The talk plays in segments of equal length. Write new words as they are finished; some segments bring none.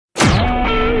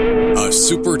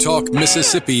SuperTalk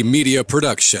Mississippi media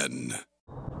production.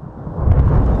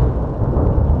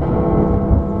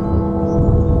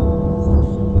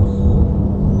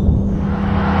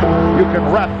 You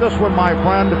can wrap this one, my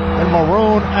friend, in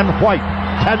maroon and white.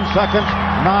 10 seconds.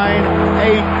 9,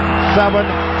 8, 7,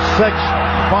 6,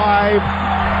 5,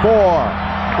 4,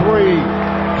 3,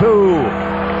 2,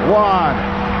 1.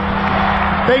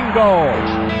 Bingo!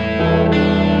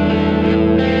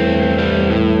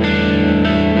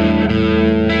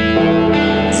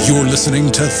 You're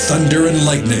listening to Thunder and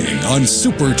Lightning on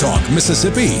SuperTalk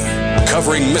Mississippi,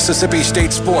 covering Mississippi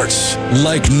State sports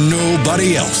like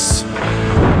nobody else.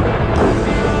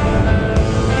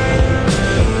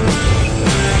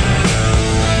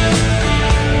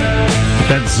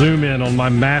 That zoom in on my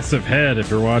massive head if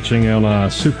you're watching on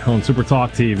SuperTalk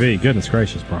TV. Goodness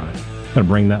gracious, Brian. Gotta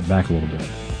bring that back a little bit.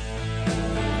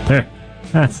 There.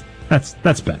 That's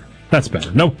better. That's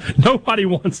better. Nobody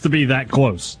wants to be that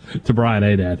close to Brian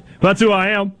Hadad. But that's who I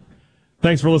am.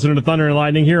 Thanks for listening to Thunder and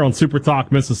Lightning here on SuperTalk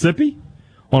Mississippi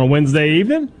on a Wednesday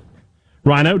evening.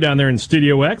 Rhino down there in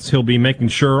Studio X. He'll be making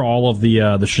sure all of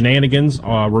the shenanigans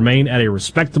remain at a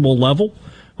respectable level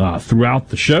throughout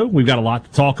the show. We've got a lot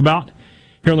to talk about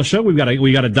here on the show. We got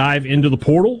to dive into the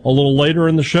portal a little later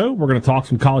in the show. We're going to talk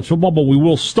some college football, but we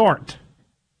will start.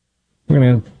 We're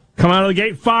going to come out of the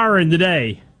gate firing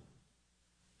today,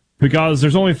 because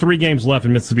there's only 3 games left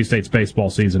in Mississippi State's baseball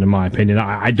season, in my opinion.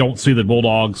 I don't see the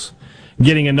Bulldogs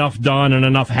getting enough done and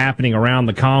enough happening around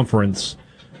the conference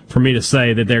for me to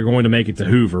say that they're going to make it to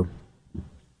Hoover.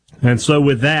 And so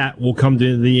with that, we'll come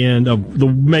to the end of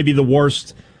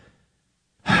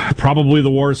probably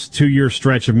the worst 2-year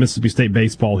stretch of Mississippi State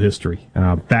baseball history.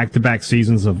 Back-to-back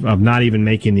seasons of not even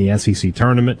making the SEC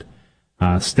tournament.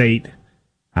 State,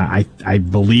 I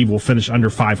believe, will finish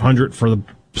under 500 for the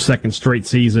second straight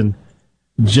season.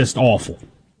 Just awful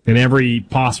in every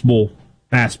possible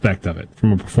aspect of it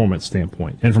from a performance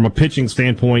standpoint. And from a pitching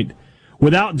standpoint,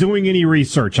 without doing any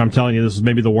research, I'm telling you, this is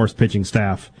maybe the worst pitching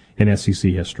staff in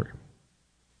SEC history.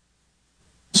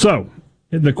 So,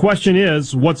 the question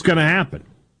is, what's going to happen?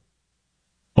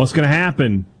 What's going to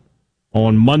happen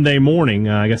on Monday morning?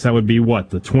 I guess that would be what,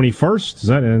 the 21st? Is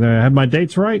that, I have my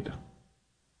dates right?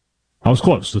 I was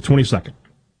close, the 22nd.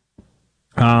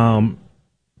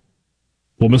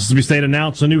 Will Mississippi State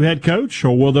announce a new head coach,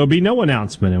 or will there be no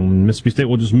announcement, and Mississippi State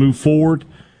will just move forward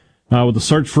with the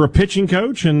search for a pitching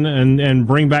coach and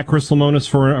bring back Chris Lemonis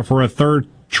for a third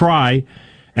try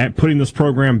at putting this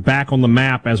program back on the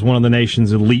map as one of the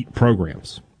nation's elite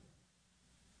programs?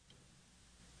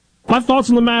 My thoughts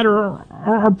on the matter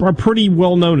are pretty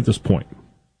well known at this point.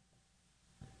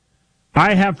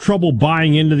 I have trouble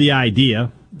buying into the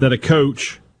idea that a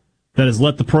coach that has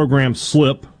let the program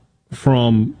slip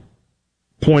from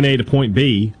point A to point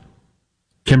B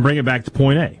can bring it back to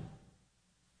point A.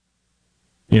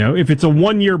 You know, if it's a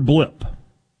 1-year blip,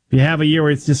 you have a year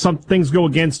where it's just some things go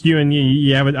against you and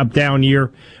you have an up-down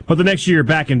year, but the next year you're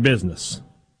back in business.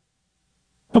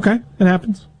 Okay, it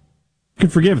happens. You can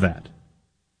forgive that.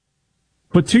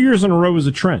 But 2 years in a row is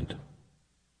a trend.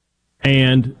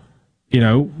 And, you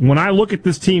know, when I look at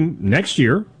this team next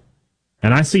year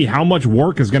and I see how much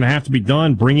work is going to have to be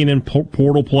done bringing in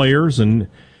portal players and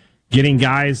getting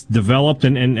guys developed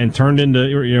and turned into,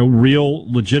 you know, real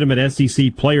legitimate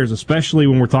SEC players, especially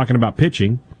when we're talking about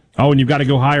pitching. Oh, and you've got to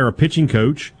go hire a pitching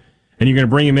coach, and you're going to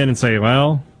bring him in and say,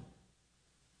 well,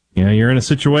 you know, you're in a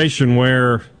situation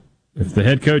where if the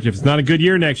head coach, if it's not a good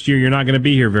year next year, you're not going to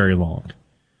be here very long,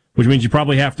 which means you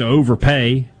probably have to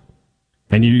overpay,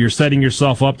 and you're setting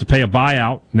yourself up to pay a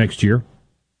buyout next year.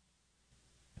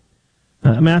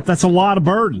 I mean, that's a lot of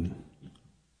burden.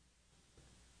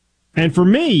 And for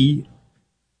me,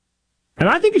 and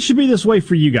I think it should be this way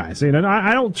for you guys, and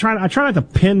I try not to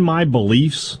pin my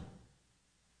beliefs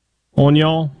on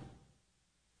y'all,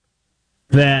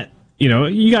 that, you know,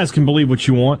 you guys can believe what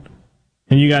you want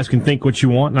and you guys can think what you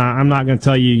want. And I'm not going to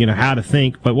tell you, you know, how to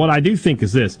think, but what I do think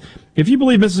is this: if you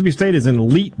believe Mississippi State is an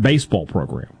elite baseball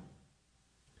program,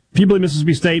 if you believe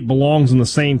Mississippi State belongs in the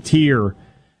same tier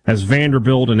as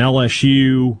Vanderbilt and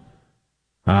LSU,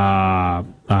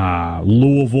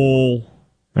 Louisville,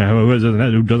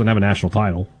 who doesn't have a national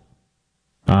title,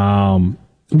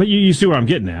 but you see what I'm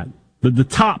getting at. The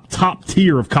top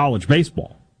tier of college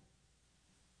baseball.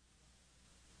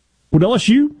 Would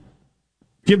LSU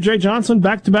give Jay Johnson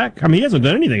back-to-back? I mean, he hasn't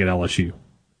done anything at LSU.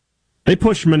 They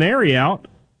pushed Maneri out,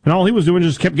 and all he was doing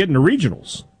just kept getting to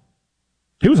regionals.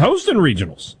 He was hosting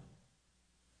regionals.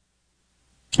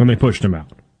 And they pushed him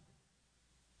out.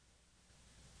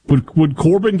 Would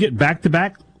Corbin get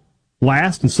back-to-back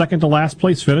last and second-to-last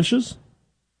place finishes?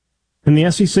 in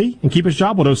the SEC and keep his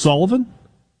job? Would O'Sullivan?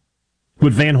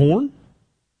 Would Van Horn?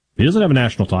 He doesn't have a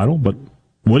national title, but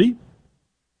would he?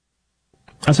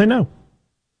 I say no.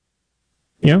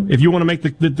 If you want to make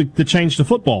the change to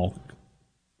football,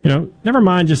 never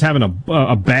mind just having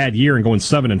a bad year and going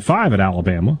 7-5 at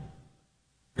Alabama.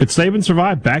 Could Saban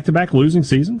survive back-to-back losing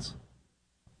seasons?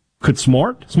 Could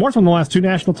Smart? Smart's won the last 2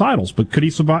 national titles, but could he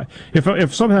survive?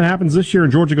 If something happens this year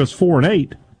and Georgia goes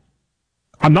 4-8,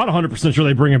 I'm not 100% sure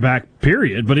they bring him back,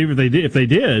 period, but even if they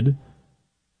did,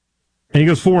 and he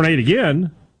goes 4-8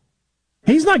 again,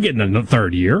 he's not getting a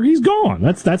third year. He's gone.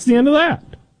 That's the end of that.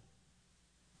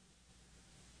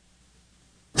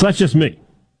 So that's just me.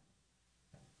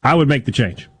 I would make the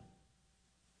change.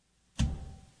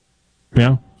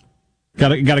 Got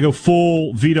to go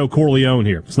full Vito Corleone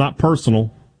here. It's not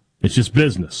personal. It's just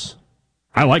business.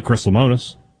 I like Chris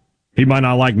Lemonis. He might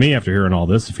not like me after hearing all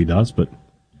this if he does, but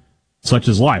such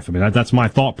is life. I mean, that's my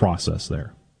thought process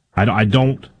there. I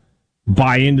don't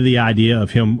buy into the idea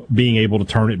of him being able to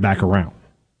turn it back around.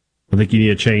 I think you need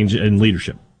a change in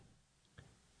leadership.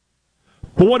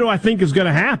 But what do I think is going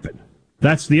to happen?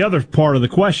 That's the other part of the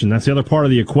question. That's the other part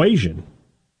of the equation.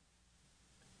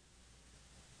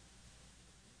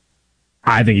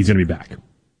 I think he's going to be back.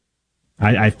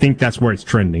 I think that's where it's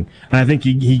trending. And I think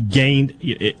he gained.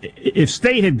 If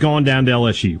State had gone down to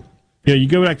LSU, you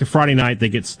go back to Friday night, they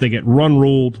get run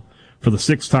ruled for the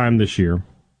 6th time this year,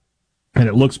 and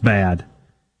it looks bad.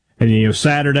 And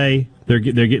Saturday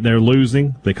they're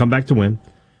losing, they come back to win.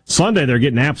 Sunday they're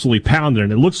getting absolutely pounded,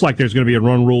 and it looks like there's going to be a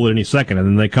run rule at any second, and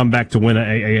then they come back to win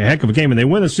a heck of a game, and they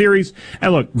win a series.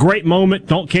 And look, great moment.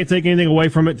 Can't take anything away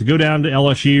from it to go down to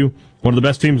LSU, one of the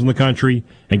best teams in the country,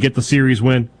 and get the series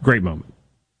win. Great moment.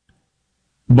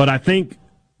 But I think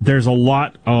there's a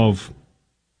lot of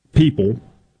people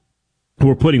who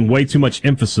are putting way too much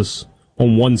emphasis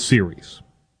on one series.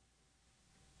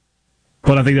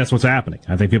 But I think that's what's happening.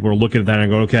 I think people are looking at that and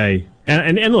going, okay.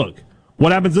 And look,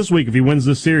 what happens this week if he wins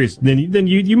this series? Then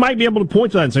you might be able to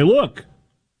point to that and say, look,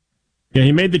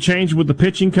 he made the change with the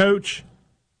pitching coach.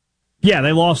 Yeah,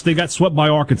 they lost. They got swept by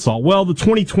Arkansas. Well, the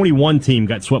 2021 team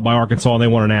got swept by Arkansas, and they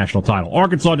won a national title.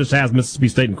 Arkansas just has Mississippi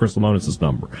State and Chris Lemonis'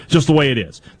 number. Just the way it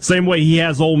is. Same way he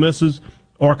has Ole Miss's,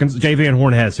 Arkansas, Jay Van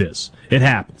Horn has his. It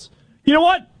happens. You know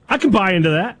what? I can buy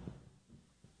into that.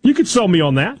 You could sell me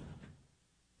on that.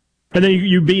 And then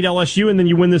you beat LSU, and then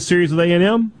you win this series with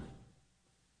A&M.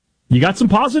 You got some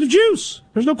positive juice.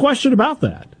 There's no question about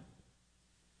that.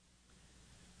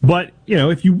 But,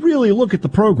 if you really look at the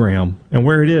program and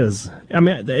where it is, I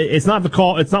mean, it's not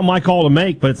my call to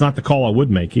make, but it's not the call I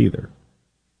would make either.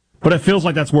 But it feels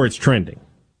like that's where it's trending.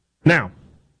 Now,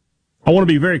 I want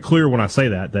to be very clear when I say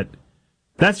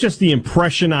that's just the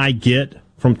impression I get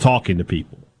from talking to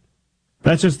people.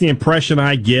 That's just the impression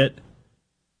I get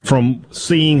from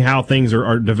seeing how things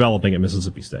are developing at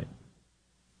Mississippi State.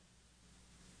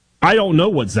 I don't know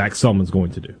what Zach Selman's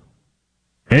going to do.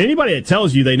 And anybody that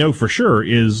tells you they know for sure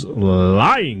is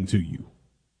lying to you.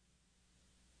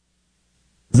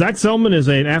 Zach Selman is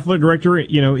an athletic director.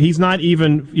 He's not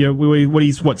even,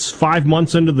 he's 5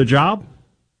 months into the job?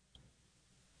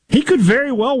 He could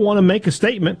very well want to make a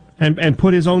statement and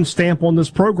put his own stamp on this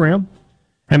program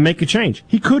and make a change.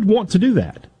 He could want to do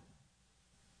that.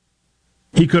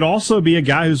 He could also be a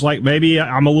guy who's like, maybe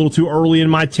I'm a little too early in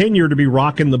my tenure to be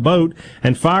rocking the boat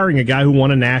and firing a guy who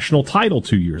won a national title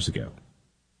 2 years ago.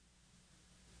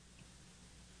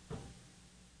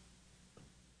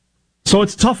 So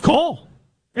it's a tough call.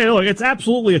 And look, it's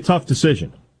absolutely a tough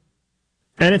decision.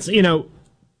 And it's,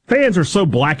 fans are so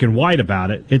black and white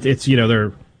about it. It's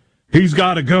he's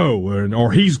got to go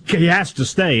or he has to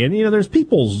stay. And, there's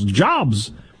people's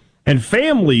jobs and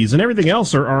families and everything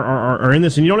else are in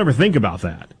this, and you don't ever think about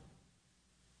that.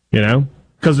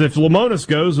 Because if Lemonis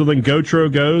goes, well, then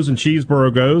Gotro goes and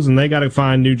Cheeseborough goes, and they got to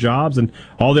find new jobs, and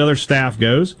all the other staff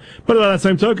goes. But by that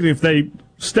same token, if they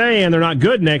stay and they're not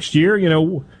good next year,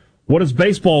 what does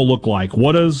baseball look like?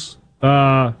 What does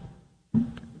the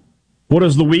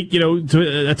week,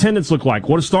 attendance look like?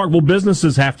 What does Starkville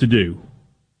businesses have to do?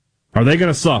 Are they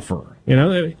going to suffer?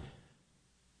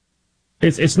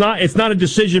 It's not a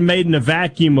decision made in a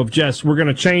vacuum of just we're going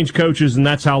to change coaches and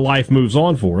that's how life moves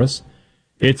on for us.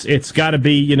 It's got to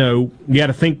be, you got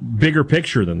to think bigger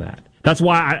picture than that. That's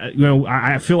why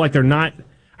I feel like they're not.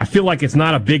 I feel like it's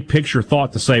not a big picture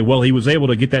thought to say, well, he was able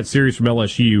to get that series from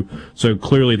LSU, so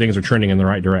clearly things are trending in the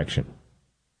right direction.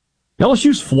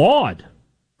 LSU's flawed.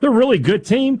 They're a really good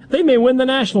team. They may win the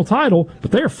national title, but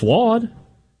they're flawed.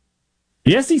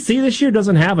 The SEC this year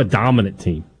doesn't have a dominant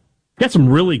team. Got some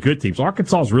really good teams.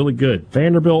 Arkansas is really good.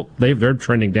 Vanderbilt, they're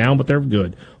trending down, but they're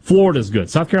good. Florida's good.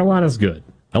 South Carolina's good.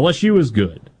 LSU is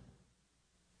good.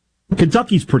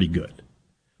 Kentucky's pretty good.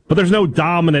 But there's no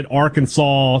dominant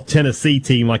Arkansas, Tennessee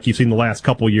team like you've seen the last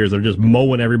couple of years. They're just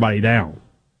mowing everybody down.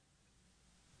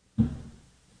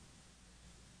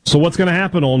 So what's going to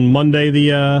happen on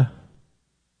Monday I've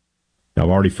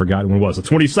already forgotten when it was, the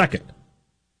 22nd.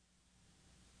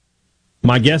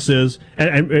 My guess is,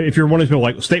 and if you're one of these people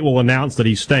like, State will announce that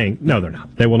he's staying. No, they're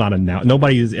not. They will not announce.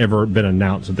 Nobody has ever been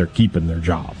announced that they're keeping their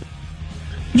job.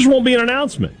 There just won't be an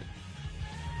announcement.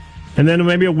 And then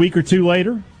maybe a week or two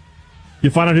later,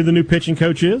 you find out who the new pitching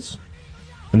coach is,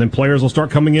 and then players will start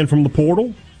coming in from the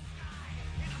portal,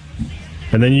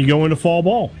 and then you go into fall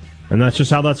ball, and that's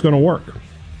just how that's going to work.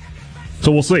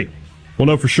 So we'll see. We'll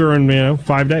know for sure in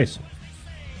 5 days.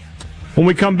 When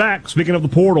we come back, speaking of the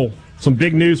portal, some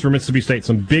big news for Mississippi State,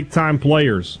 some big-time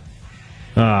players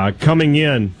coming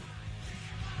in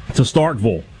to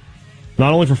Starkville,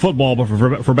 not only for football but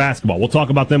for basketball. We'll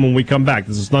talk about them when we come back.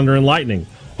 This is Thunder and Lightning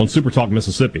on SuperTalk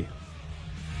Mississippi.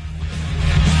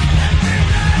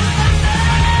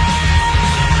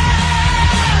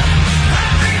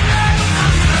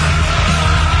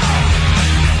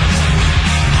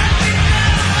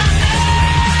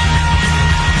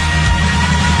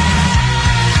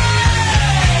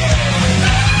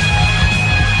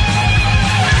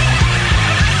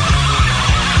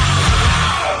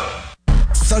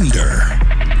 Thunder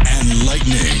and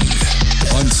Lightning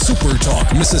on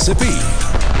SuperTalk Mississippi.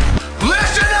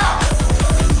 Listen up!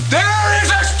 There is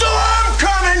a storm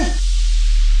coming!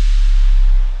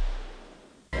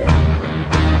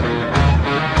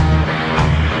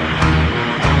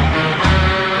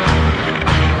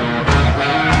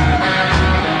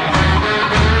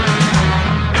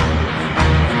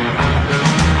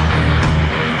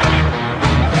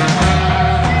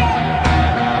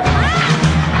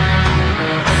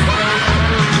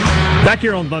 Back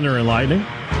here on Thunder and Lightning,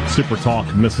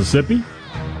 SuperTalk Mississippi. You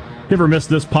ever missed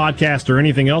this podcast or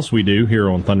anything else we do here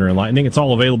on Thunder and Lightning? It's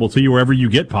all available to you wherever you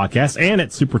get podcasts and at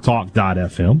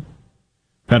supertalk.fm.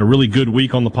 Had a really good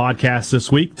week on the podcast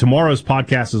this week. Tomorrow's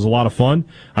podcast is a lot of fun.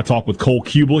 I talk with Cole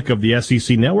Kubelik of the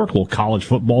SEC Network, a little college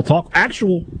football talk,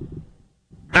 actual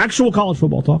college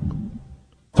football talk.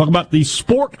 Talk about the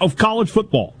sport of college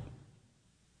football,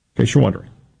 in case you're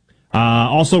wondering.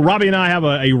 Also, Robbie and I have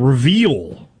a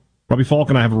reveal. Robbie Falk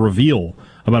and I have a reveal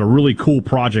about a really cool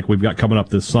project we've got coming up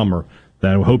this summer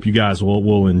that I hope you guys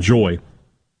will enjoy.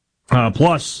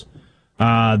 Plus,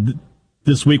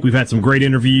 this week we've had some great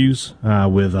interviews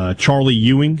with Charlie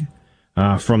Ewing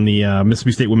from the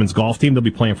Mississippi State women's golf team. They'll be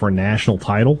playing for a national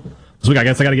title. This week I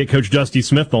guess I got to get Coach Dusty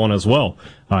Smith on as well.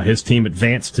 His team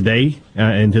advanced today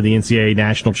into the NCAA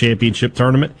National Championship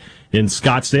Tournament in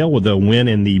Scottsdale with a win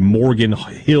in the Morgan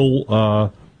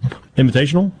Hill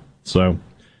Invitational. So,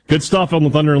 good stuff on the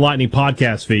Thunder and Lightning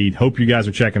podcast feed. Hope you guys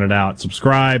are checking it out.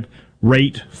 Subscribe,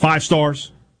 rate, 5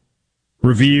 stars,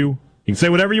 review. You can say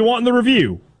whatever you want in the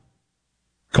review.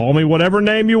 Call me whatever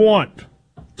name you want.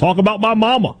 Talk about my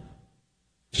mama.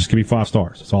 Just give me 5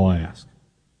 stars. That's all I ask.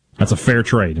 That's a fair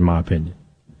trade, in my opinion.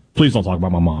 Please don't talk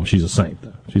about my mom. She's a saint,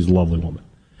 though. She's a lovely woman.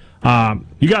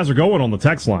 You guys are going on the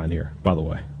text line here, by the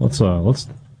way. Let's look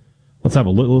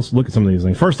at some of these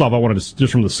things. First off, I wanted to,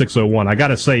 just from the 601, I got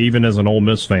to say, even as an Ole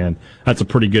Miss fan, that's a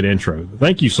pretty good intro.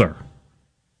 Thank you, sir.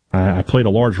 I played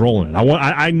a large role in it.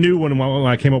 I knew when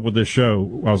I came up with this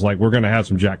show, I was like, we're going to have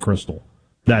some Jack Crystal.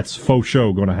 That's faux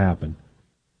show going to happen.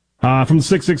 From the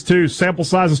 662, sample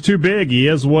size is too big. He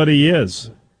is what he is.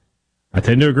 I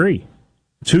tend to agree.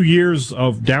 2 years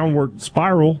of downward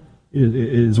spiral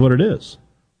is what it is.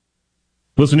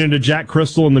 Listening to Jack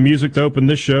Crystal and the music to open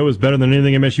this show is better than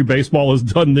anything MSU baseball has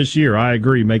done this year. I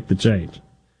agree. Make the change.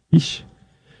 Eesh.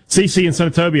 CC in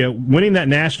Senatobia, winning that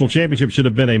national championship should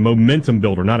have been a momentum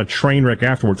builder, not a train wreck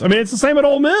afterwards. I mean, it's the same at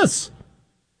Ole Miss.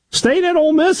 State at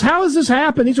Ole Miss, how has this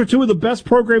happened? These are two of the best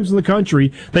programs in the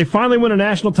country. They finally win a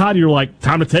national title. You're like,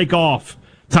 time to take off.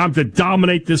 Time to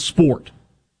dominate this sport.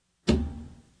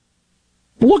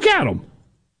 Look at them.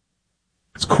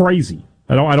 It's crazy.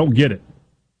 I don't get it.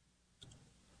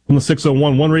 On the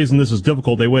 601, one reason this is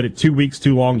difficult, they waited 2 weeks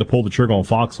too long to pull the trigger on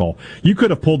Foxhall. You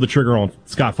could have pulled the trigger on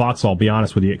Scott Foxhall, be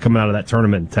honest with you, coming out of that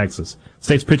tournament in Texas.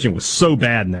 State's pitching was so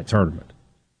bad in that tournament.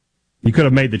 You could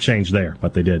have made the change there,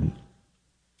 but they didn't.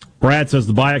 Brad says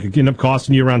the buyout could end up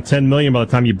costing you around $10 million by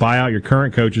the time you buy out your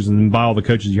current coaches and then buy all the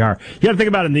coaches you hire. You got to think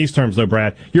about it in these terms, though,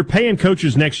 Brad. You're paying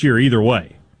coaches next year either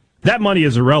way. That money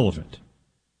is irrelevant.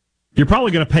 You're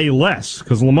probably going to pay less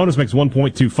because Lamonis makes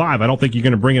 1.25. I don't think you're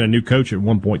going to bring in a new coach at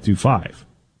 1.25.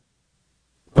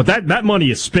 But that money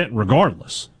is spent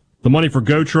regardless. The money for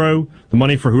Gotro, the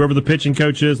money for whoever the pitching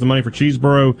coach is, the money for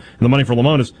Cheeseborough, and the money for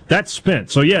Lamonis, that's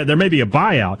spent. So, yeah, there may be a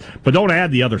buyout, but don't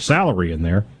add the other salary in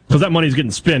there because that money's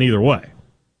getting spent either way.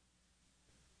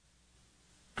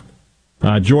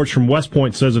 George from West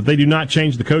Point says if they do not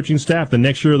change the coaching staff, then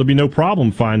next year there'll be no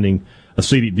problem finding a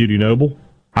seat at Duty Noble.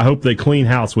 I hope they clean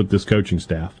house with this coaching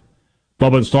staff.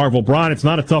 Bubba and Starkville, Brian, it's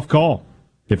not a tough call.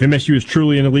 If MSU is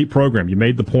truly an elite program, you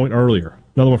made the point earlier.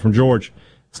 Another one from George.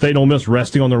 State and Ole Miss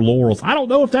resting on their laurels. I don't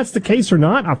know if that's the case or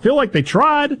not. I feel like they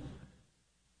tried. It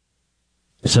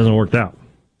just hasn't worked out.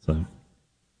 So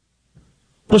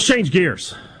let's change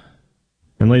gears.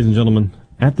 And ladies and gentlemen,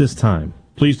 at this time,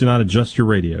 please do not adjust your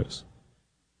radios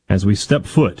as we step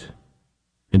foot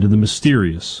into the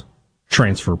mysterious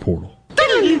transfer portal.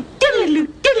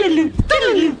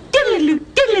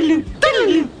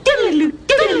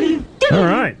 All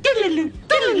right.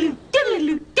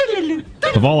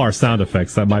 Of all our sound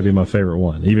effects, that might be my favorite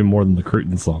one, even more than the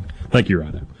Cruton song. Thank you,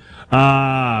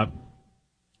 Rado.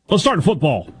 Let's start in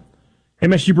football.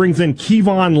 MSU brings in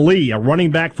Kevon Lee, a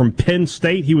running back from Penn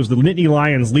State. He was the Nittany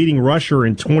Lions' leading rusher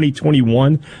in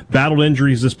 2021, battled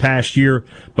injuries this past year,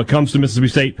 but comes to Mississippi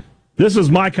State. This is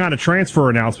my kind of transfer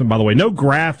announcement, by the way. No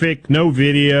graphic, no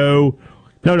video,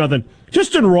 no nothing.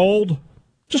 Just enrolled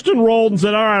and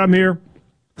said, all right, I'm here.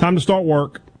 Time to start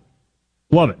work.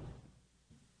 Love it.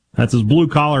 That's as blue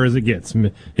collar as it gets.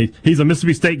 He's a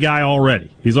Mississippi State guy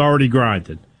already. He's already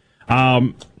grinded.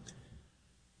 I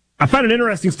found it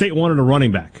interesting State wanted a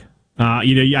running back.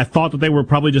 I thought that they were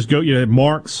probably just go,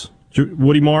 Marks,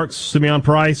 Woody Marks, Simeon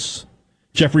Price,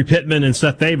 Jeffrey Pittman, and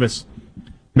Seth Davis.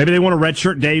 Maybe they want to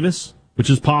redshirt Davis, which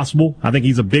is possible. I think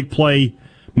he's a big play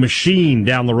machine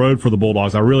down the road for the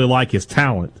Bulldogs. I really like his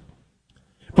talent.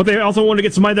 But they also wanted to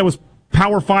get somebody that was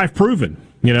Power 5 proven,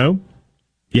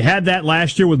 You had that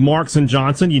last year with Marks and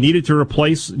Johnson. You needed to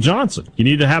replace Johnson. You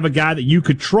needed to have a guy that you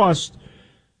could trust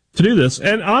to do this.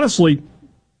 And honestly,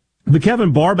 the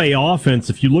Kevin Barbay offense,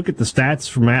 if you look at the stats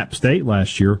from App State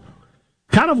last year,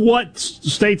 kind of what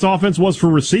State's offense was for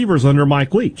receivers under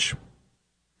Mike Leach.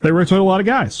 They rotated a lot of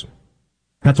guys.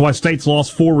 That's why State's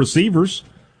lost 4 receivers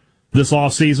this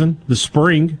offseason, this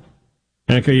spring.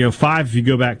 And 5 if you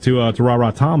go back to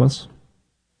Ra Thomas.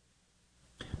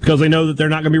 Because they know that they're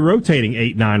not going to be rotating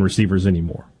 8, 9 receivers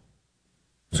anymore.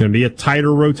 It's going to be a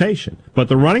tighter rotation. But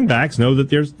the running backs know that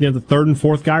there's the third and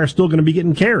fourth guy are still going to be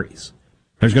getting carries.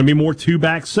 There's going to be more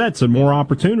 2-back sets and more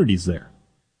opportunities there.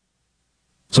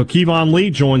 So Kevon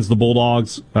Lee joins the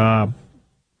Bulldogs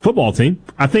football team.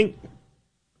 I think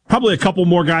probably a couple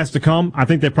more guys to come. I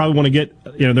think they probably want to get,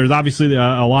 there's obviously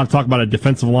a lot of talk about a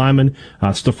defensive lineman,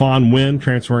 Stephon Wynn,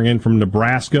 transferring in from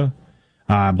Nebraska.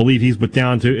 I believe he's put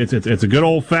down to it's a good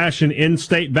old-fashioned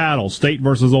in-state battle, State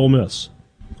versus Ole Miss.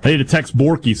 I need to text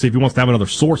Borky, see if he wants to have another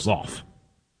source off.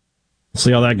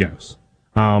 See how that goes.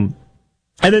 And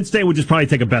then State would just probably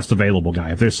take a best available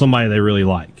guy if there's somebody they really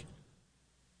like.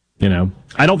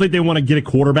 I don't think they want to get a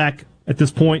quarterback at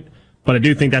this point, but I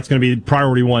do think that's going to be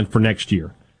priority one for next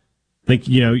year. I think,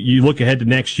 you look ahead to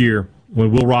next year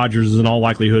when Will Rogers is in all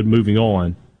likelihood moving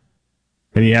on,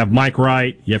 and you have Mike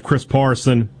Wright, you have Chris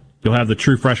Parson, you'll have the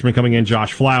true freshman coming in,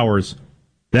 Josh Flowers.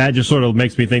 That just sort of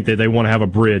makes me think that they want to have a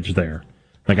bridge there.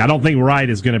 I don't think Wright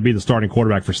is going to be the starting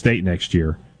quarterback for State next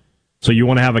year. So you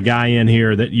want to have a guy in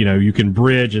here that, you can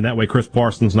bridge, and that way Chris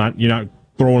Parsons you're not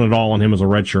throwing it all on him as a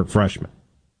redshirt freshman.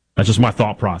 That's just my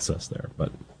thought process there,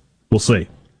 but we'll see.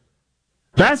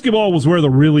 Basketball was where the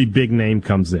really big name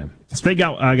comes in. State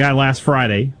got a guy last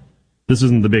Friday. This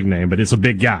isn't the big name, but it's a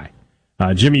big guy.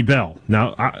 Jimmy Bell.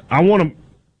 Now, I want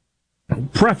to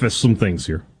preface some things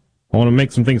here. I want to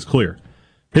make some things clear.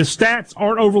 His stats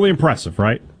aren't overly impressive,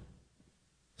 right?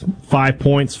 5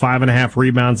 points, 5.5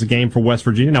 rebounds a game for West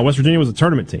Virginia. Now, West Virginia was a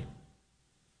tournament team.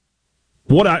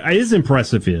 What is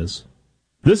impressive is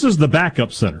this is the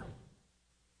backup center.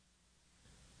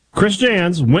 Chris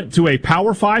Jans went to a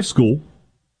Power 5 school.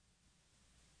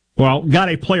 Well, got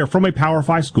a player from a Power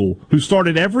 5 school who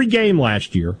started every game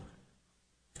last year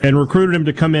and recruited him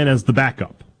to come in as the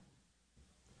backup.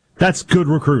 That's good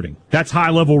recruiting. That's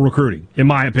high-level recruiting, in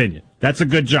my opinion. That's a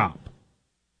good job.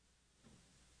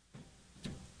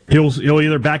 He'll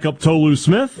either back up Tolu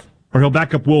Smith or he'll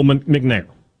back up Will McNair.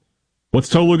 What's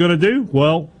Tolu going to do?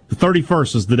 Well, the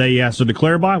 31st is the day he has to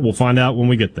declare by. We'll find out when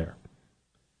we get there.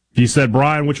 If you said,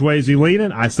 Brian, which way is he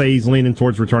leaning? I say he's leaning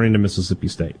towards returning to Mississippi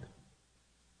State.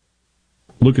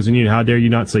 Lucas and you, how dare you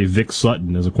not say Vic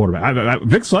Sutton as a quarterback?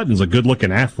 Vic Sutton's a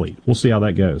good-looking athlete. We'll see how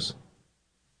that goes.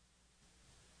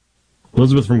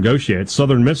 Elizabeth from Goshen, it's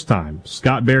Southern Miss time.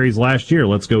 Scott Berry's last year.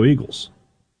 Let's go Eagles.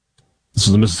 This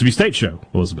is the Mississippi State show,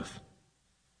 Elizabeth.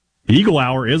 The Eagle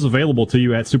Hour is available to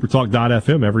you at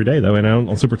supertalk.fm every day, though, and on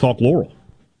SuperTalk Laurel.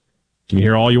 You can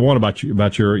hear all you want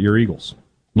about your Eagles.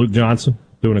 Luke Johnson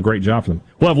doing a great job for them.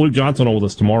 We'll have Luke Johnson on with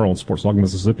us tomorrow on Sports Talk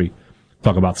Mississippi.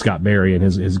 Talk about Scott Berry and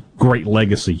his great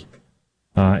legacy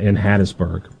in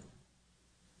Hattiesburg.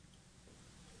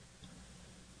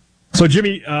 So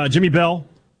Jimmy Bell,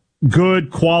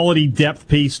 good quality depth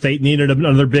piece. State needed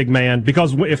another big man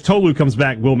because if Tolu comes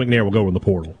back, Will McNair will go in the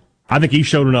portal. I think he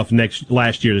showed enough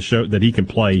last year to show that he can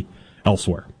play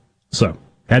elsewhere. So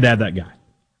had to have that guy.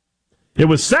 It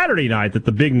was Saturday night that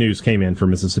the big news came in for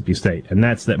Mississippi State, and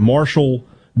that's that Marshall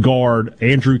guard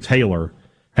Andrew Taylor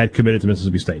had committed to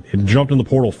Mississippi State. He jumped in the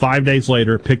portal 5 days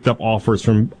later, picked up offers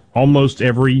from almost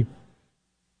every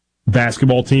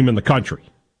basketball team in the country.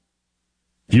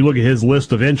 If you look at his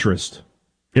list of interest,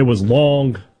 it was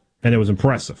long and it was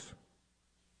impressive.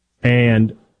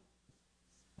 And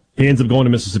he ends up going to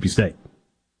Mississippi State.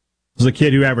 This is a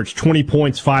kid who averaged 20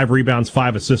 points, 5 rebounds,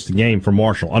 5 assists a game for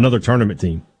Marshall, another tournament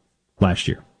team last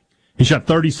year. He shot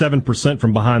 37%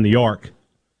 from behind the arc,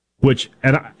 which,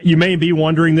 and you may be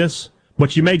wondering this,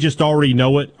 but you may just already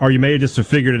know it, or you may have just have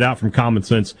figured it out from common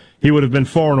sense. He would have been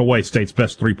far and away State's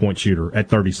best three-point shooter at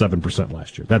 37%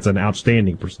 last year. That's an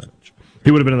outstanding percentage. He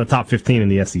would have been in the top 15 in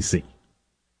the SEC.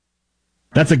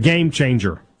 That's a game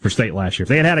changer for State last year. If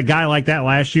they had had a guy like that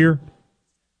last year,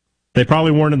 they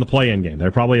probably weren't in the play-in game. They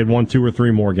probably had won 2 or 3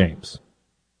 more games.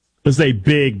 This is a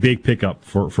big, big pickup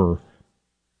for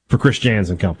Chris Jans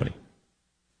and company.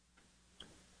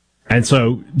 And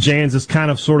so Jans is kind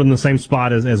of sort of in the same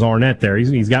spot as Arnett there.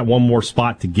 He's got one more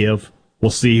spot to give.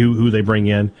 We'll see who they bring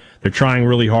in. They're trying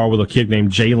really hard with a kid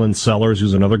named Jalen Sellers,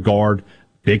 who's another guard,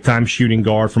 big-time shooting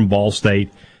guard from Ball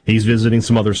State. He's visiting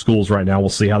some other schools right now. We'll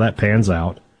see how that pans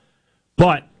out.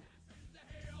 But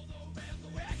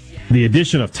the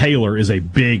addition of Taylor is a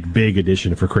big, big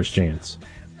addition for Chris Jans.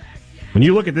 When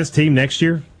you look at this team next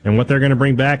year and what they're going to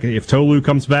bring back, if Tolu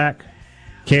comes back,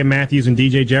 Cam Matthews and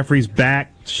DJ Jeffries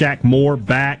back, Shaq Moore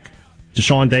back,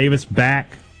 Deshaun Davis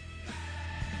back,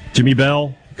 Jimmy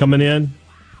Bell coming in,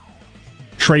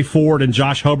 Trey Ford and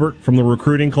Josh Hubbard from the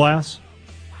recruiting class,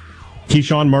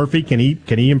 Keyshawn Murphy, can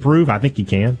he improve? I think he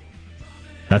can.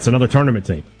 That's another tournament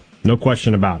team. No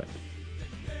question about it.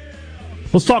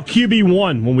 Let's talk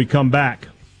QB1 when we come back.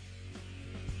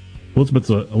 Elizabeth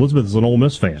is an Ole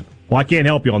Miss fan. Well, I can't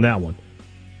help you on that one.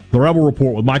 The Rebel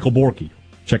Report with Michael Borky.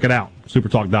 Check it out,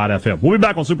 supertalk.fm. We'll be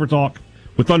back on Supertalk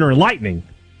with Thunder and Lightning,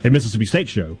 a Mississippi State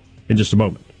show, in just a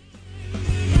moment.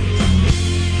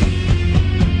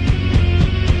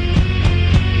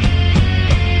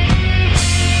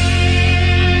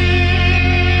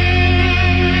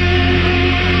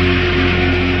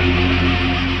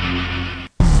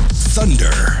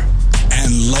 Thunder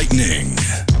and Lightning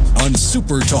on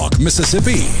SuperTalk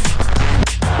Mississippi.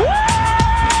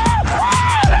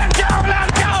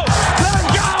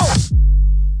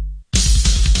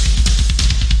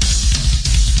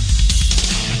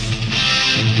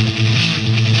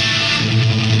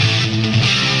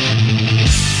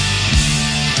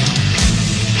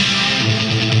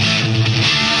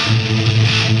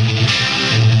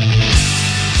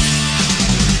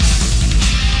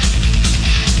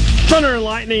 Thunder and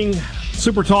Lightning,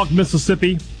 SuperTalk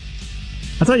Mississippi.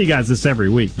 I tell you guys this every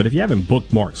week, but if you haven't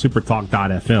bookmarked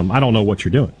supertalk.fm, I don't know what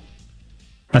you're doing.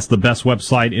 That's the best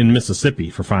website in Mississippi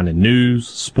for finding news,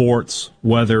 sports,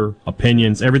 weather,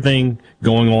 opinions, everything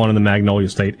going on in the Magnolia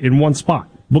State in one spot.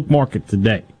 Bookmark it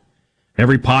today.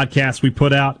 Every podcast we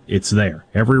put out, it's there.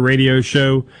 Every radio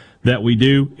show that we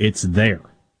do, it's there.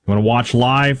 You want to watch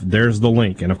live? There's the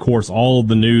link. And, of course, all of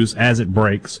the news as it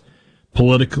breaks.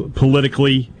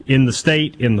 Politically in the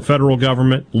state, in the federal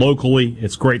government, locally.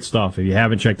 It's great stuff. If you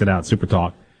haven't checked it out,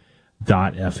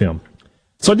 supertalk.fm.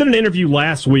 So I did an interview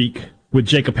last week with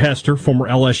Jacob Hester, former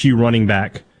LSU running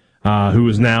back, who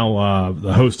is now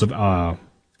the host of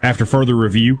After Further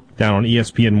Review down on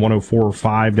ESPN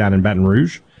 104.5 down in Baton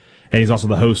Rouge. And he's also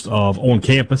the host of On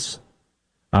Campus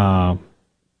on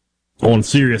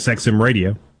Sirius XM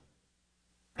Radio.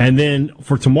 And then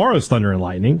for tomorrow's Thunder and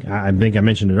Lightning, I think I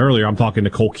mentioned it earlier, I'm talking to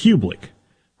Cole Kublik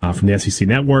from the SEC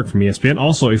Network, from ESPN,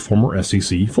 also a former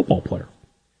SEC football player.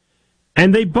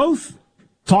 And they both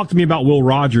talked to me about Will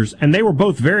Rogers, and they were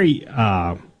both very,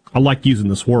 I like using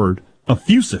this word,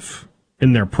 effusive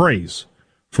in their praise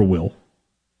for Will.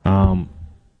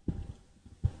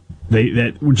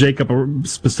 Jacob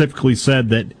specifically said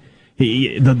that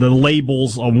the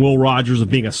labels on Will Rogers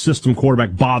of being a system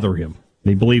quarterback bother him.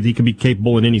 He believed he could be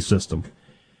capable in any system.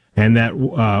 And that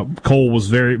Cole was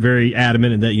very, very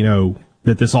adamant and that,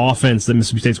 that this offense that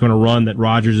Mississippi State's going to run, that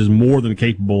Rogers is more than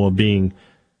capable of being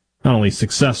not only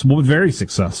successful, but very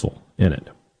successful in it.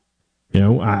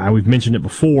 We've mentioned it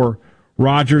before.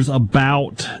 Rodgers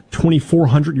about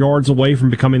 2,400 yards away from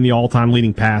becoming the all-time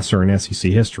leading passer in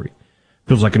SEC history.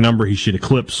 Feels like a number he should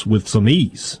eclipse with some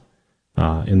ease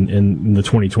in the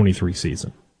 2023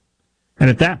 season. And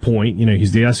at that point,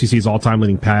 he's the SEC's all-time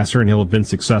leading passer, and he'll have been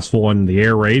successful in the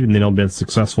air raid, and then he'll have been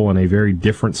successful in a very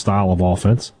different style of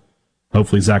offense.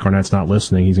 Hopefully Zach Arnett's not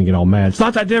listening. He's going to get all mad. It's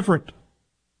not that different.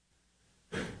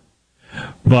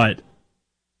 But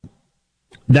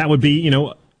that would be,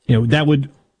 that would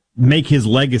make his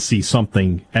legacy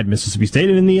something at Mississippi State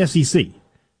and in the SEC.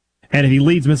 And if he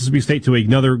leads Mississippi State to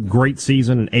another great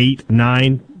season, an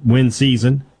 8-9 win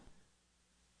season,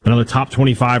 another top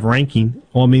 25 ranking,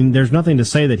 there's nothing to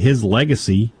say that his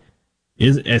legacy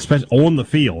is, especially on the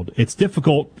field. It's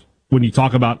difficult when you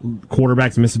talk about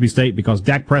quarterbacks in Mississippi State because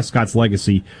Dak Prescott's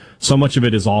legacy, so much of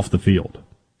it is off the field.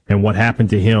 And what happened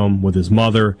to him with his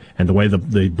mother and the way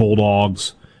the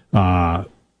Bulldogs,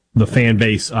 the fan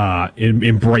base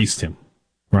embraced him,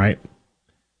 right?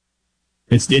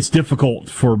 It's difficult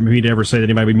for me to ever say that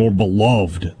anybody would be more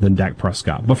beloved than Dak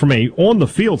Prescott. But from a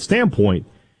on-the-field standpoint,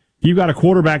 you've got a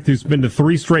quarterback who's been to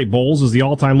 3 straight bowls as the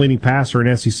all-time leading passer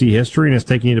in SEC history and is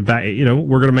taking you to back,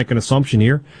 we're going to make an assumption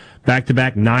here,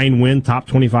 back-to-back 9-win, top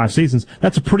 25 seasons.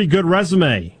 That's a pretty good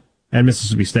resume at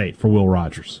Mississippi State for Will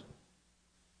Rogers.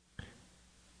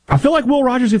 I feel like Will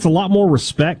Rogers gets a lot more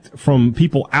respect from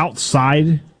people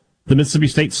outside the Mississippi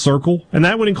State circle, and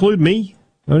that would include me.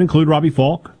 That would include Robbie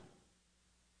Falk.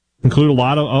 Include a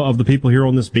lot of the people here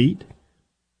on this beat.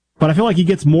 But I feel like he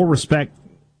gets more respect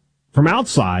from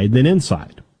outside than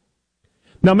inside.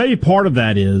 Now, maybe part of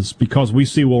that is because we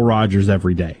see Will Rogers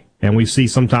every day, and we see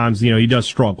sometimes, he does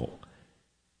struggle.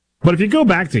 But if you go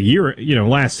back to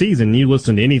last season, you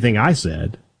listen to anything I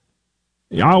said,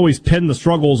 I always pin the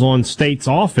struggles on State's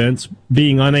offense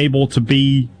being unable to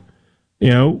be,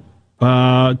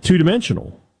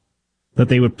 two-dimensional. That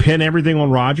they would pin everything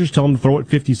on Rodgers, tell him to throw it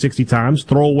 50, 60 times,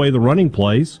 throw away the running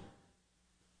plays,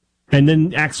 and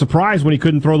then act surprised when he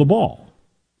couldn't throw the ball.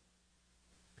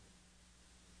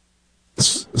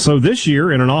 So this year,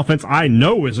 in an offense I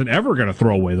know isn't ever going to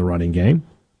throw away the running game,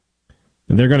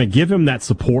 and they're going to give him that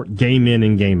support game in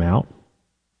and game out,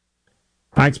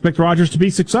 I expect Rodgers to be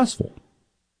successful.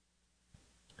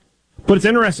 But it's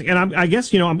interesting, and I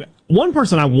guess, one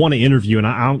person I want to interview, and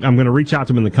I'm going to reach out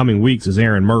to him in the coming weeks, is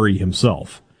Aaron Murray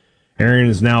himself. Aaron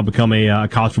has now become a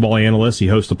college football analyst. He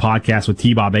hosts a podcast with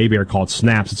T-Bob Hebert called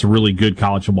Snaps. It's a really good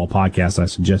college football podcast. I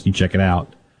suggest you check it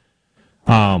out.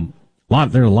 There are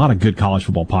a lot of good college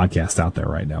football podcasts out there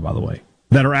right now, by the way,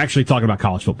 that are actually talking about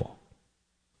college football.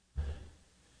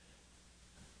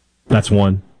 That's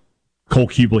one. Cole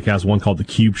Kubelik has one called The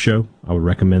Cube Show. I would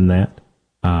recommend that.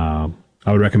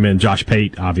 I would recommend Josh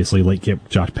Pate, obviously, late kip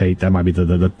Josh Pate. That might be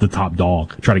the top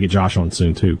dog. Try to get Josh on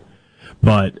soon, too.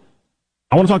 But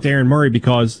I want to talk to Aaron Murray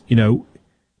because,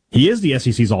 he is the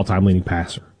SEC's all-time leading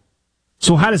passer.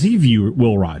 So how does he view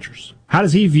Will Rogers? How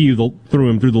does he view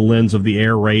through the lens of the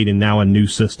air raid and now a new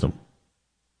system?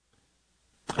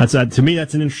 To me,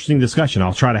 that's an interesting discussion.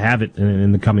 I'll try to have it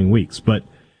in the coming weeks. But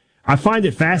I find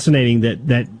it fascinating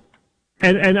that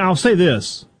and I'll say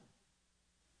this,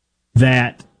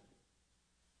 that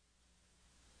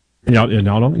y'all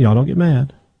don't get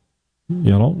mad.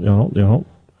 Y'all don't.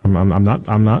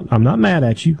 I'm not mad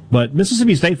at you. But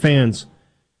Mississippi State fans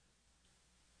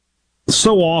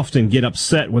so often get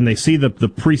upset when they see the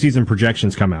preseason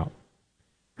projections come out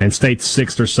and State's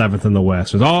 6th or 7th in the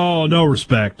West. It's, no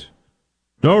respect.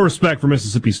 No respect for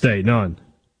Mississippi State, none.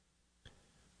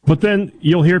 But then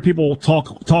you'll hear people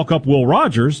talk up Will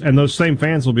Rogers, and those same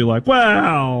fans will be like,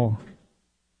 well,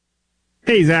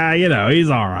 he's he's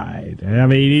all right. I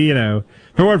mean, if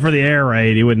it weren't for the air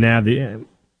raid, he wouldn't have the...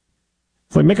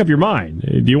 It's like, make up your mind.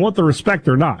 Do you want the respect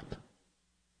or not?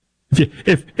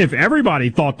 If everybody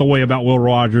thought the way about Will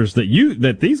Rogers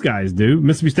that these guys do,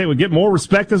 Mississippi State would get more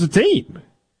respect as a team.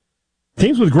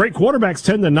 Teams with great quarterbacks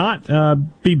tend to not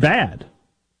be bad.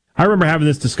 I remember having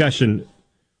this discussion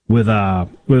with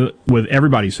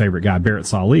everybody's favorite guy, Barrett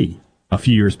Saleh, a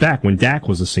few years back when Dak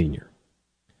was a senior.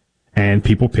 And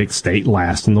people picked State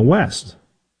last in the West.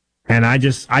 And I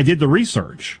did the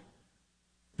research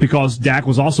because Dak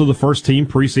was also the first team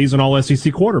preseason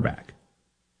All-SEC quarterback.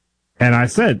 And I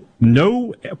said,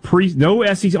 no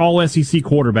All-SEC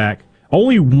quarterback,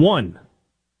 only one,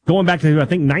 going back to, I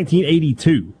think,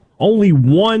 1982, only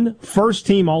one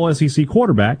first-team All-SEC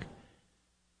quarterback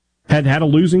had a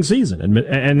losing season,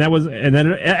 and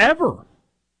ever.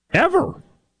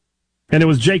 And it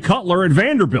was Jay Cutler at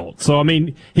Vanderbilt. So, I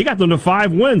mean, he got them to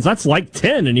 5 wins. That's like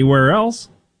 10 anywhere else.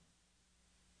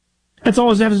 That's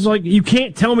always happens. Like, you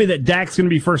can't tell me that Dak's going to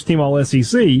be first-team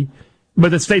All-SEC,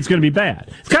 but that State's going to be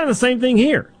bad. It's kind of the same thing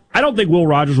here. I don't think Will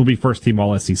Rogers will be first-team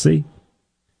All-SEC.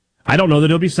 I don't know that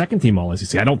he'll be second-team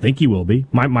All-SEC. I don't think he will be.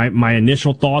 My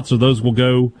initial thoughts are those will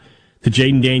go to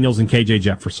Jaden Daniels and KJ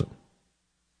Jefferson.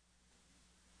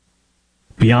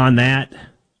 Beyond that,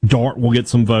 Dart will get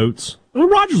some votes.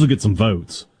 Rogers will get some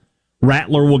votes.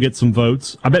 Rattler will get some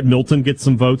votes. I bet Milton gets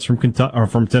some votes from Kentucky or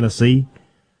from Tennessee.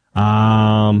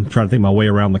 Trying to think my way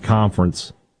around the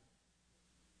conference.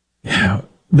 Yeah,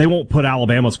 they won't put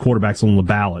Alabama's quarterbacks on the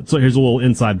ballot. So here's a little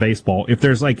inside baseball. If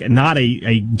there's like not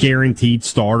a guaranteed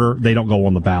starter, they don't go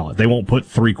on the ballot. They won't put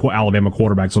 3 Alabama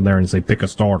quarterbacks on there and say pick a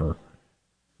starter.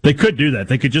 They could do that.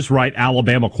 They could just write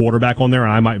Alabama quarterback on there,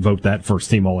 and I might vote that first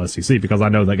team All-SEC because I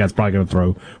know that guy's probably going to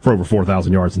throw for over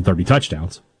 4,000 yards and 30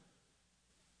 touchdowns.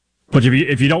 But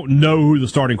if you don't know who the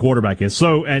starting quarterback is,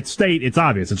 so at State, it's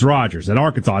obvious. It's Rogers. At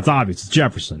Arkansas, it's obvious. It's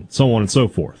Jefferson, so on and so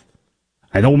forth.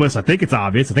 At Ole Miss, I think it's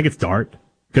obvious. I think it's Dart.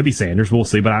 Could be Sanders. We'll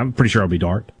see, but I'm pretty sure it'll be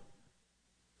Dart.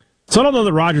 So I don't know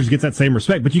that Rogers gets that same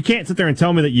respect, but you can't sit there and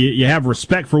tell me that you have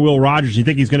respect for Will Rogers, you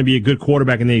think he's going to be a good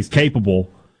quarterback and that he's capable,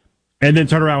 and then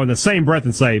turn around in the same breath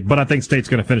and say, but I think State's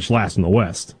going to finish last in the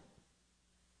West.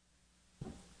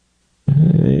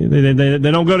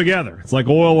 They don't go together. It's like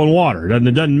oil and water. It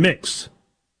doesn't mix.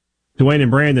 Dwayne and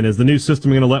Brandon, is the new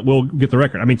system going to let Will get the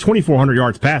record? I mean, 2,400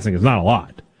 yards passing is not a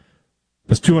lot.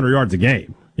 That's 200 yards a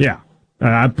game. Yeah.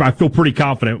 I feel pretty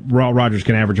confident Rogers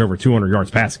can average over 200 yards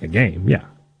passing a game. Yeah.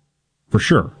 For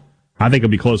sure. I think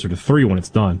it'll be closer to 3 when it's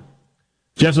done.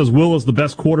 Jeff says Will is the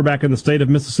best quarterback in the state of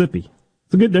Mississippi.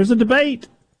 There's a debate.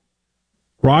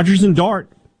 Rogers and Dart.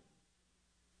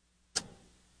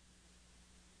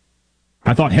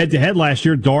 I thought head-to-head last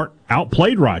year, Dart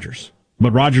outplayed Rogers,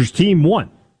 but Rogers' team won,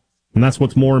 and that's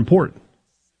what's more important.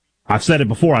 I've said it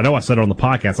before. I know I said it on the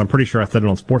podcast. I'm pretty sure I said it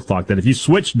on Sports Talk, that if you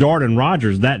switch Dart and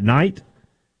Rogers that night,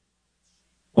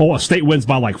 State wins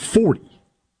by like 40.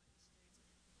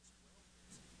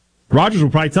 Rogers will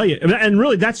probably tell you. And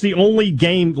really, that's the only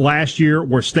game last year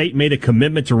where State made a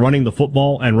commitment to running the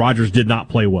football and Rogers did not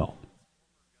play well.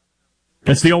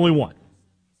 That's the only one.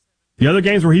 The other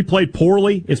games where he played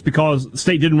poorly, it's because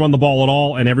State didn't run the ball at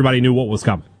all and everybody knew what was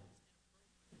coming.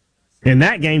 In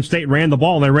that game, State ran the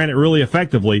ball and they ran it really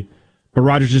effectively, but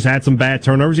Rogers just had some bad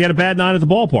turnovers. He had a bad night at the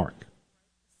ballpark.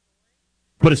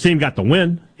 But his team got the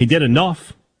win. He did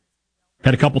enough.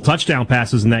 Had a couple touchdown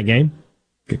passes in that game.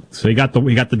 So he got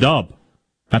the dub.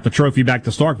 Got the trophy back to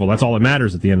Starkville. That's all that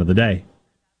matters at the end of the day.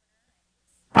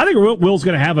 I think Will's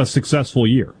going to have a successful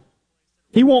year.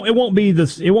 It won't be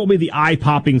the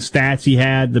eye-popping stats he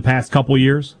had the past couple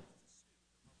years.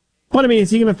 But I mean, is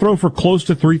he going to throw for close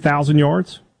to 3,000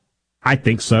 yards? I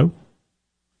think so.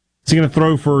 Is he going to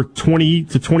throw for 20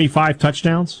 to 25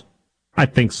 touchdowns? I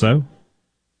think so.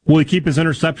 Will he keep his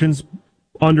interceptions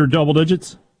under double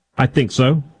digits? I think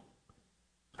so.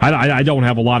 I don't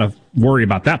have a lot of worry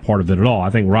about that part of it at all.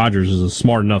 I think Rogers is a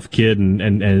smart enough kid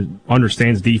and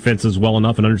understands defenses well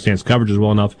enough and understands coverages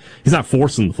well enough. He's not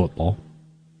forcing the football.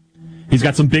 He's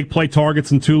got some big play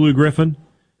targets in Tulu Griffin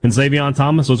and Xavion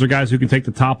Thomas. Those are guys who can take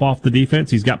the top off the defense.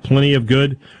 He's got plenty of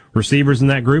good receivers in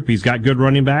that group. He's got good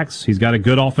running backs. He's got a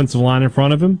good offensive line in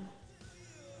front of him.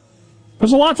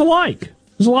 There's a lot to like.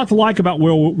 There's a lot to like about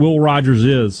Will Rogers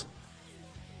is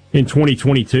in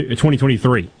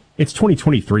 2023. It's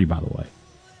 2023, by the way.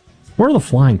 Where are the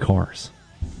flying cars?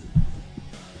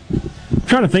 I'm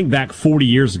trying to think back 40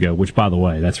 years ago, which, by the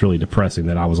way, that's really depressing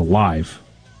that I was alive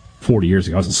 40 years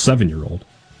ago. I was a 7-year-old.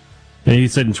 And he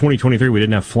said in 2023 we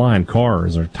didn't have flying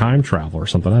cars or time travel or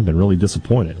something. I've been really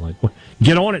disappointed. Like,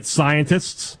 get on it,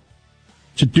 scientists.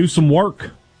 Should do some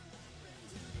work.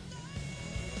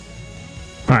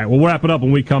 All right, we'll wrap it up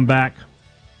when we come back.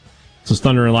 This is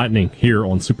Thunder and Lightning here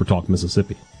on SuperTalk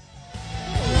Mississippi.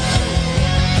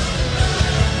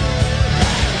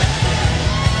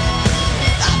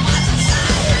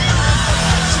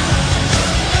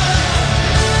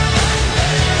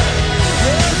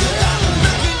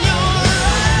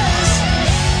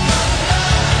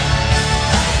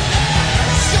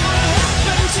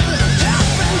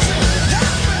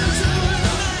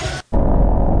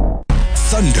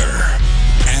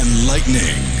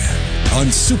 On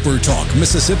SuperTalk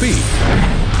Mississippi.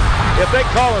 If they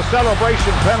call a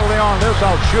celebration penalty on this,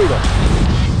 I'll shoot them.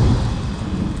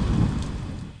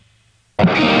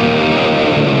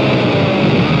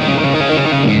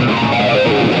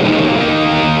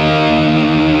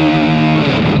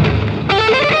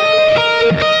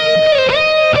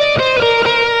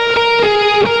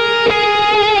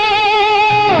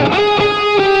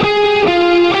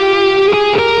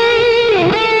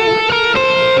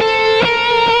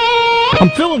 I'm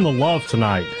feeling the love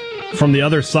tonight from the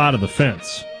other side of the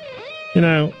fence. You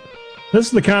know, this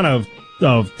is the kind of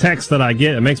text that I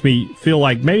get. It makes me feel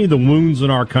like maybe the wounds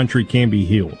in our country can be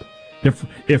healed.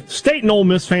 If State and Ole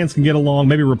Miss fans can get along,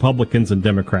 maybe Republicans and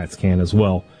Democrats can as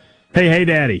well. Hey,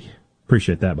 Daddy.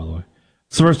 Appreciate that, by the way.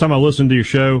 It's the first time I listened to your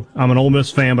show. I'm an Ole Miss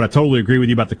fan, but I totally agree with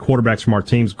you about the quarterbacks from our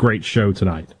teams. Great show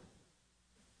tonight.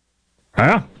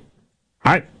 Yeah,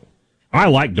 I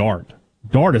like Dart.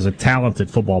 Dart is a talented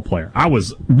football player. I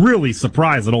was really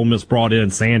surprised that Ole Miss brought in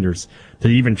Sanders to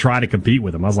even try to compete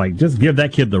with him. I was like, just give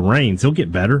that kid the reins. He'll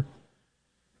get better.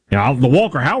 Yeah, the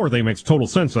Walker Howard thing makes total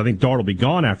sense. I think Dart will be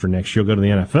gone after next year. He'll go to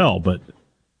the NFL, but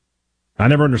I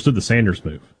never understood the Sanders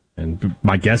move. And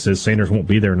my guess is Sanders won't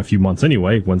be there in a few months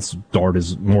anyway once Dart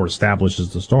is more established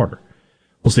as the starter.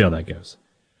 We'll see how that goes.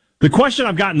 The question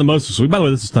I've gotten the most this week, by the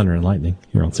way, this is Thunder and Lightning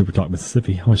here on SuperTalk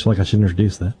Mississippi. I always feel like I should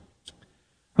introduce that.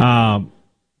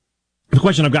 The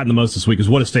question I've gotten the most this week is,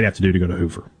 what does State have to do to go to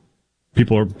Hoover?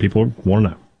 People want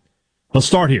to know. Let's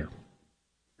start here.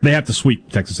 They have to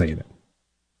sweep Texas A&M.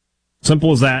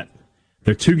 Simple as that.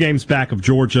 They're 2 games back of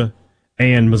Georgia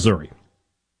and Missouri.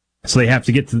 So they have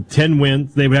to get to 10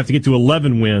 wins. They would have to get to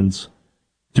 11 wins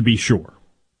to be sure.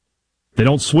 If they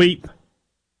don't sweep,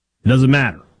 it doesn't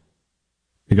matter.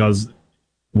 Because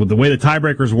with the way the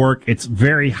tiebreakers work, it's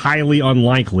very highly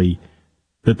unlikely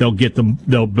that they'll get them.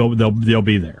 They'll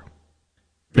be there.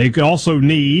 They could also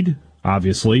need,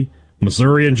 obviously,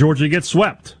 Missouri and Georgia to get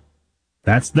swept.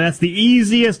 That's the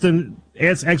easiest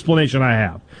explanation I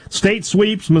have. State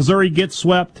sweeps, Missouri gets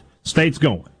swept, State's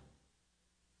going.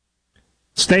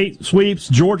 State sweeps,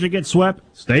 Georgia gets swept,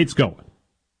 State's going.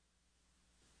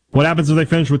 What happens if they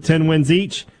finish with 10 wins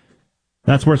each?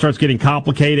 That's where it starts getting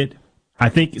complicated. I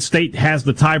think State has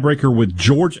the tiebreaker with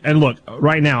Georgia. And look,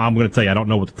 right now I'm going to tell you, I don't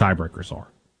know what the tiebreakers are.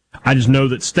 I just know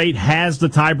that State has the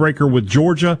tiebreaker with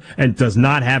Georgia and does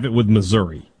not have it with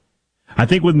Missouri. I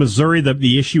think with Missouri,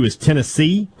 the issue is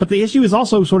Tennessee, but the issue is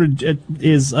also sort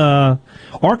of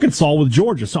Arkansas with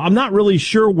Georgia. So I'm not really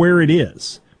sure where it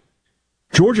is.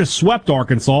 Georgia swept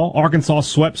Arkansas. Arkansas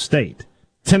swept State.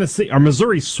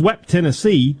 Missouri swept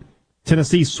Tennessee.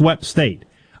 Tennessee swept State.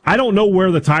 I don't know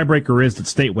where the tiebreaker is that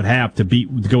State would have to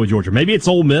go with Georgia. Maybe it's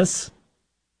Ole Miss.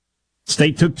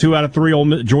 State took 2 out of 3. Ole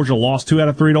Miss, Georgia lost 2 out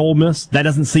of 3 to Ole Miss. That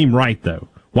doesn't seem right, though.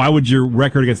 Why would your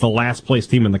record against the last place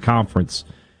team in the conference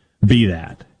be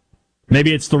that?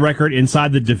 Maybe it's the record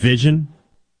inside the division,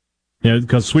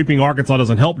 because sweeping Arkansas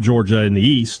doesn't help Georgia in the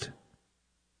East,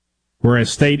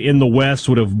 whereas State in the West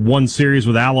would have won series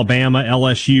with Alabama,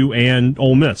 LSU, and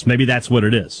Ole Miss. Maybe that's what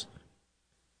it is.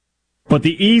 But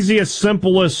the easiest,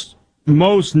 simplest,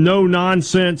 most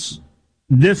no-nonsense,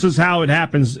 this is how it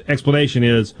happens explanation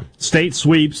is State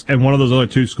sweeps and one of those other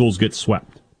 2 schools gets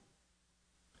swept.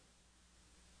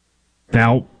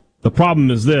 Now, the problem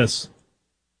is this.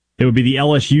 It would be the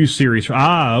LSU series.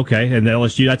 Okay. And the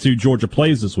LSU, that's who Georgia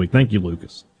plays this week. Thank you,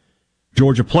 Lucas.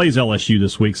 Georgia plays LSU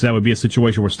this week, so that would be a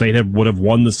situation where State would have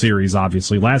won the series,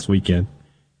 obviously, last weekend.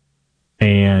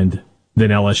 And then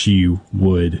LSU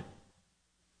would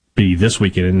be this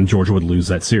weekend, and Georgia would lose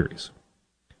that series.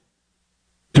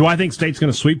 Do I think State's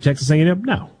going to sweep Texas A&M?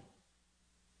 No.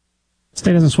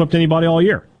 State hasn't swept anybody all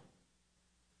year,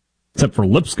 except for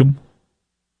Lipscomb.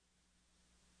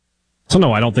 So,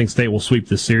 no, I don't think State will sweep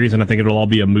this series, and I think it'll all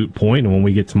be a moot point. And when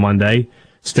we get to Monday,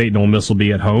 State and Ole Miss will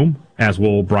be at home, as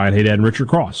will Brian Haydad and Richard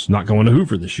Cross, not going to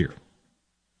Hoover this year.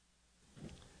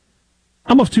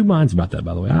 I'm of 2 minds about that,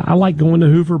 by the way. I like going to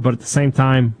Hoover, but at the same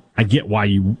time, I get why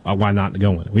not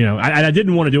going. I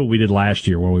didn't want to do what we did last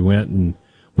year, where we went and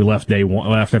we left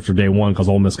after day one because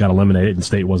Ole Miss got eliminated and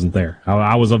State wasn't there.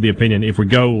 I was of the opinion, if we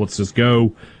go, let's just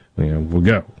go. We'll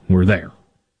go. We're there.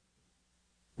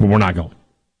 But we're not going.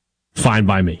 Fine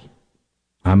by me.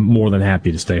 I'm more than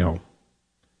happy to stay home.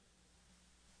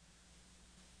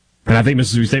 And I think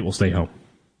Mississippi State will stay home.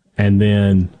 And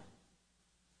then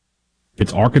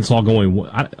it's Arkansas going.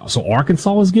 So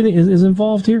Arkansas is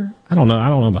involved here? I don't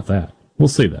know about that. We'll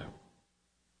see, though.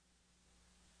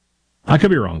 I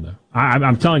could be wrong, though.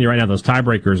 I'm telling you right now, those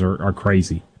tiebreakers are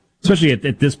crazy. Especially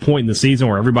at this point in the season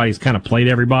where everybody's kind of played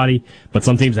everybody, but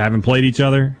some teams haven't played each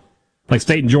other. Like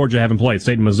State and Georgia haven't played.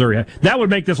 State and Missouri. That would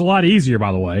make this a lot easier,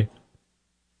 by the way.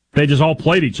 They just all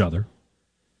played each other.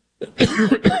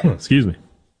 Excuse me.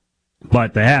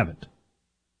 But they haven't.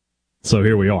 So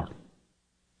here we are.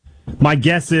 My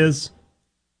guess is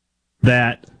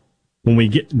that when we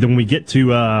get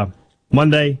to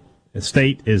Monday,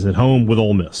 State is at home with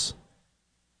Ole Miss.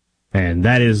 And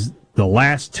that is the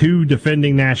last 2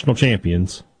 defending national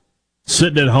champions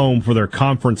sitting at home for their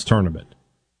conference tournament.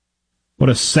 What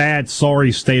a sad,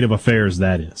 sorry state of affairs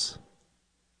that is.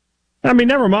 I mean,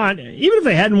 never mind. Even if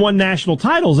they hadn't won national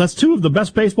titles, that's two of the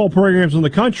best baseball programs in the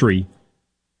country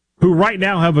who right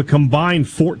now have a combined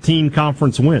 14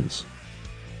 conference wins.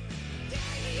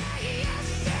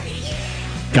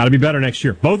 Got to be better next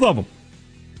year. Both of them.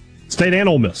 State and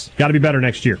Ole Miss. Got to be better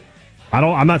next year.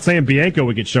 I'm not saying Bianco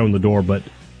would get shown the door, but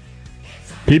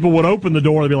people would open the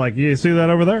door and be like, you see that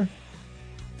over there?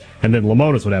 And then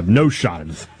Lamonas would have no shot in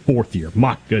his fourth year.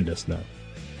 My goodness, no.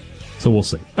 So we'll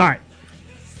see. All right.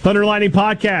 Thunder and Lightning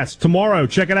podcast tomorrow.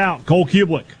 Check it out. Cole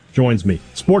Kubelik joins me.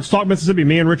 Sports Talk Mississippi.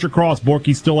 Me and Richard Cross.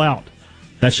 Borky's still out.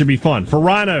 That should be fun. For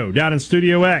Rhino down in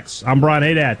Studio X, I'm Brian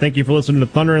Haydad. Thank you for listening to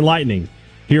Thunder and Lightning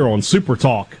here on Super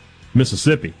Talk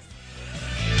Mississippi.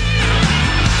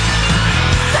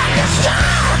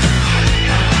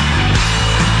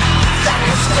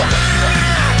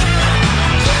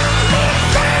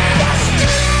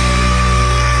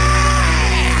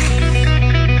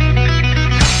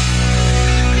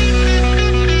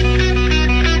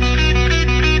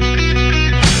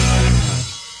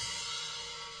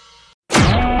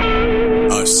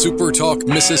 SuperTalk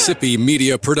Mississippi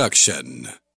Media Production.